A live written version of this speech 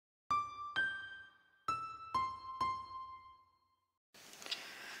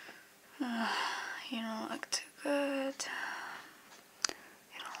You don't look too good.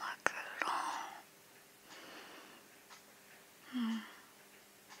 You don't look good at all.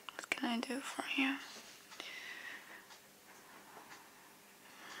 What can I do for you?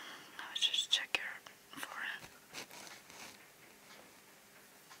 Let's just check your forehead.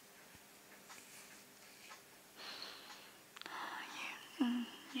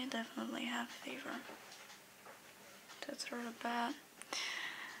 You definitely have fever. That's really bad.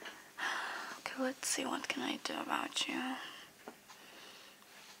 Okay, let's see, what can I do about you?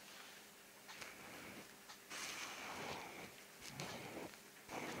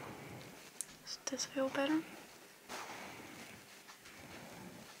 Does this feel better?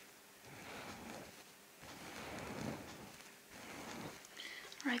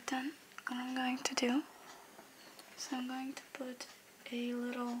 Right then, what I'm going to do is I'm going to put a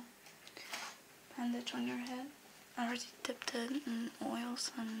little bandage on your head. I already dipped it in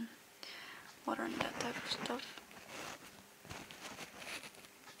oils and water and that type of stuff.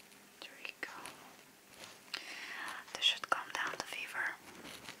 There you go. This should calm down the fever.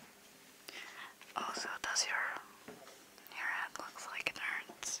 Also, does your head looks like it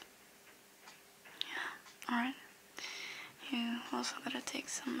hurts? Yeah, alright. You also gotta take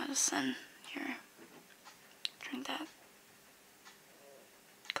some medicine here. Drink that.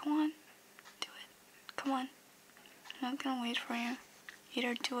 Come on. Do it. Come on. I'm not gonna wait for you.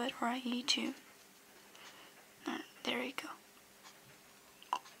 Either do it or I eat you. Alright, there you go.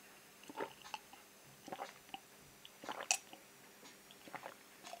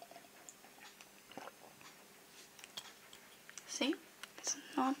 See? It's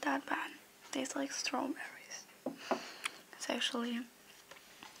not that bad. It tastes like strawberries. It's actually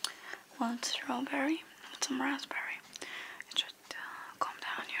one strawberry with some raspberry. It should calm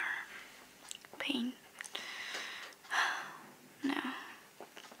down your pain. Now,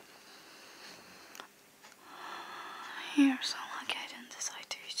 you're so lucky I didn't decide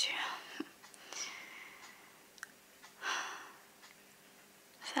to eat you.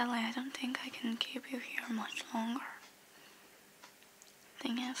 Sadly, I don't think I can keep you here much longer.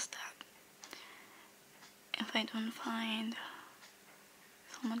 Thing is that if I don't find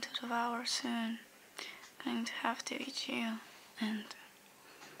someone to devour soon, I'm going to have to eat you, and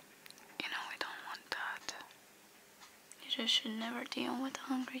you know we don't want that. You just should never deal with a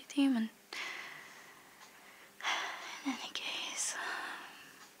hungry demon. In any case,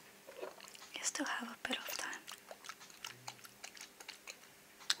 you still have a bit of time.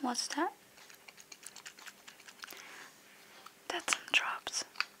 What's that? That's some drops.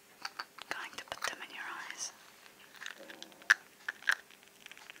 I'm going to put them in your eyes.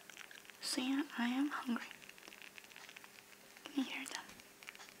 See, I am hungry. Can you hear them?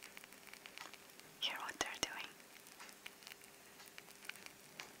 Hear what they're doing?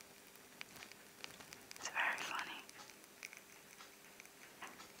 It's very funny.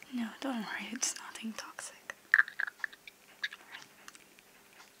 No, don't worry, it's nothing toxic.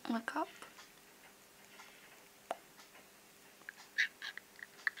 Look up.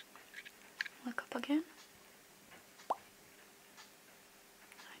 Look up again. I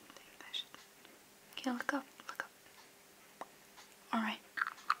think I should. Okay, look up, look up. Alright.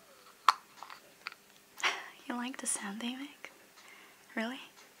 You like the sound they make? Really?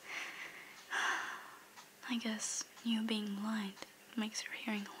 I guess you being blind makes your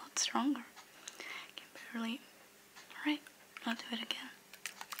hearing a lot stronger. Can barely. Alright, I'll do it again.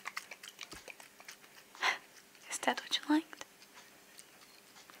 Is that what you liked?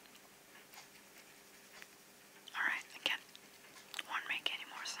 Alright, again. Won't make any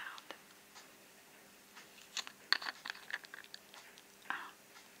more sound.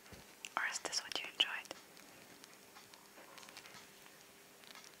 Or is this what you enjoyed?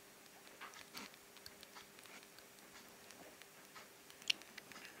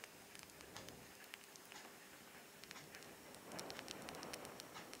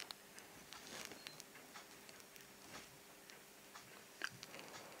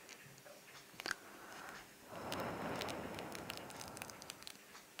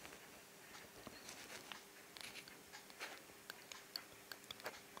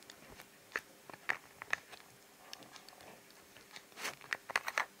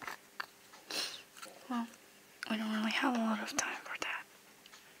 Well, we don't really have a lot of time for that.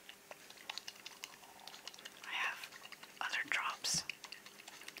 I have other drops,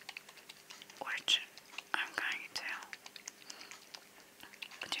 which I'm going to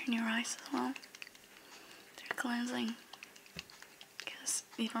put in your eyes as well. They're cleansing, because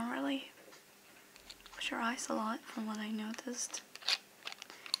you don't really wash your eyes a lot, from what I noticed.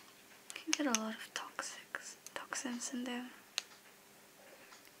 You can get a lot of toxins in them.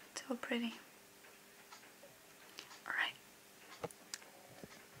 So pretty. Alright.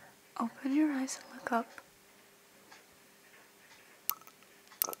 Open your eyes and look up.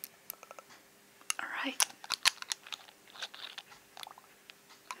 Alright.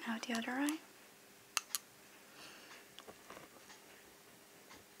 Now the other eye.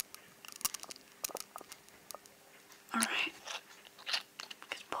 Alright.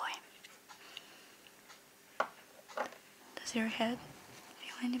 Good boy. Does your head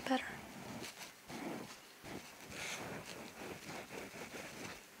feel any better?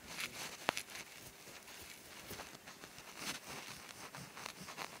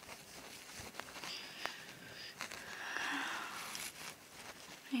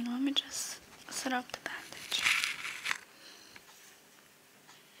 Hey, let me just set up the bandage.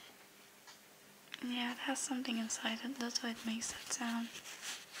 Yeah, it has something inside it, that's why it makes that sound.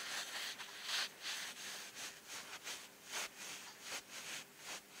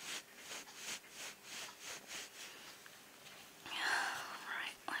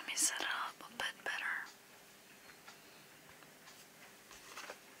 Alright, let me set it up a bit better.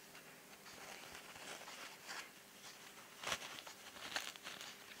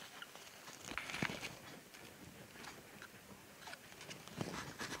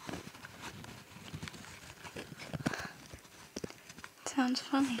 Sounds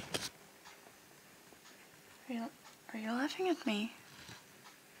funny. Are you laughing at me?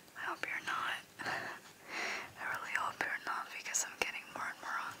 I hope you're not. I really hope you're not, because I'm getting more and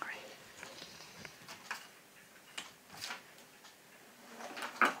more hungry.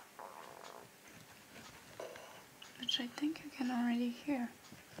 Which I think you can already hear.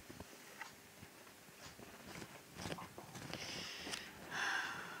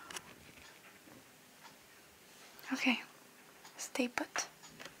 Okay, stay put.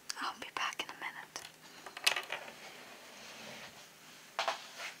 I'll be back in a minute.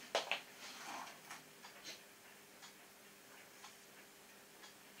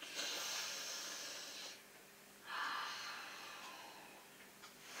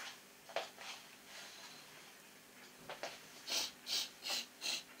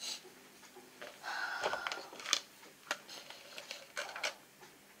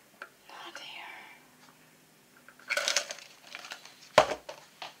 Oh dear.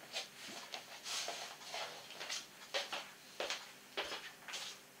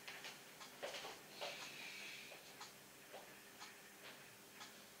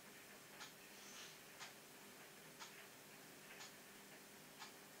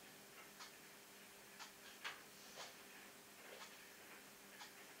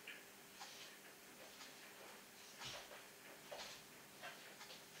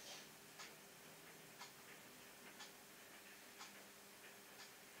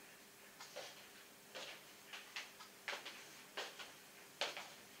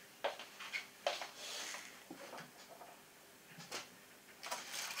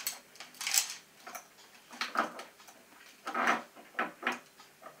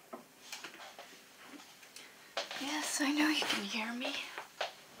 Yes, I know you can hear me.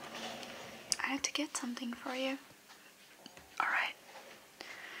 I had to get something for you. Alright.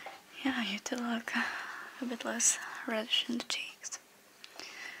 Yeah, you do look a bit less reddish in the cheeks.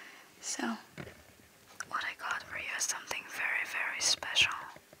 So, what I got for you is something very, very special.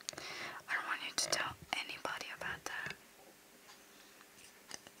 I don't want you to tell anybody about that.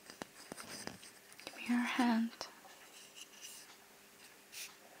 Give me your hand.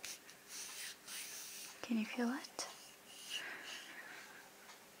 Can you feel it?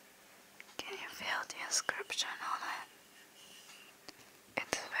 Can you feel the inscription on it?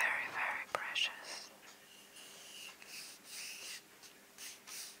 It's very, very precious.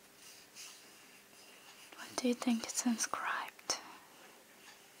 What do you think it's inscribed?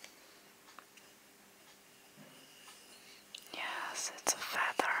 Yes, it's a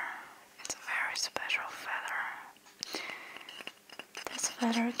feather. It's a very special feather. This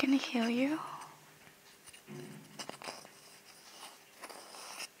feather can heal you.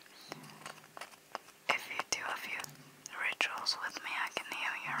 If you do a few rituals with me, I can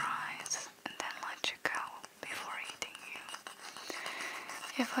heal your eyes and then let you go before eating you.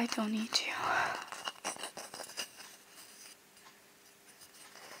 If I don't eat you.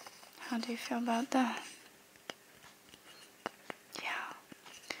 How do you feel about that? Yeah.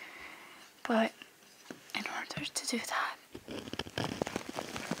 But in order to do that,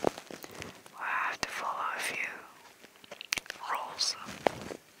 I have to follow a few rules.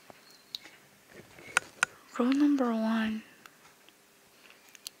 Rule number 1.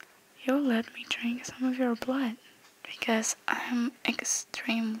 You'll let me drink some of your blood because I'm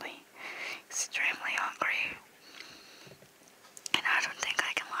extremely hungry. And I don't think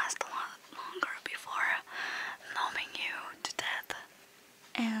I can last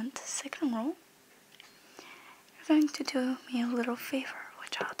do me a little favor,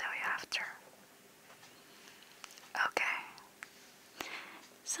 which I'll tell you after. Okay.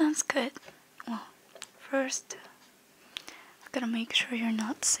 Sounds good. Well, first, I gotta make sure you're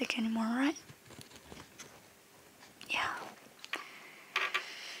not sick anymore, right? Yeah.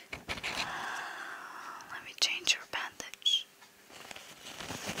 Let me change your bandage.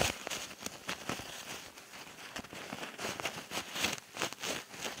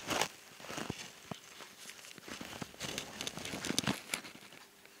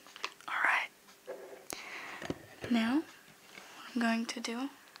 Alright. Now, what I'm going to do,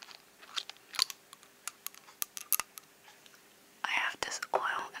 I have this oil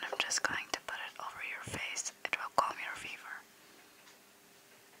and I'm just going to put it over your face. It will calm your fever.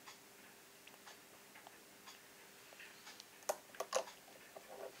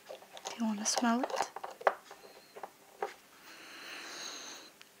 Do you want to smell it?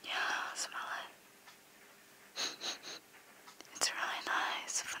 Yeah, smell it. It's really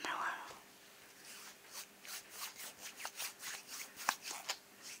nice, vanilla.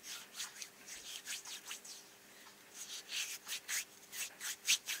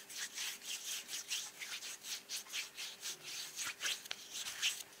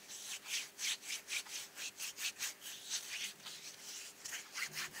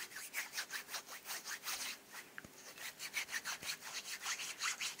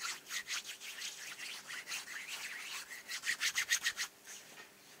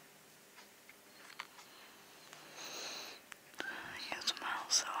 You smell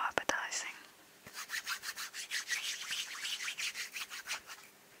so appetizing.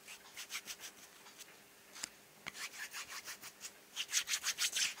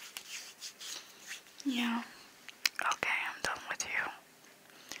 Yeah. Okay, I'm done with you.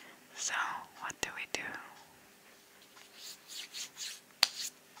 So, what do we do?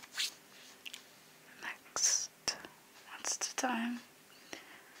 Next. What's the time?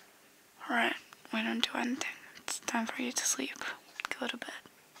 Alright, we don't do anything. It's time for you to sleep. Go to bed.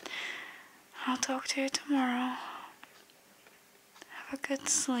 I'll talk to you tomorrow. Have a good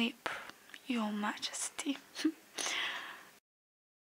sleep, Your Majesty.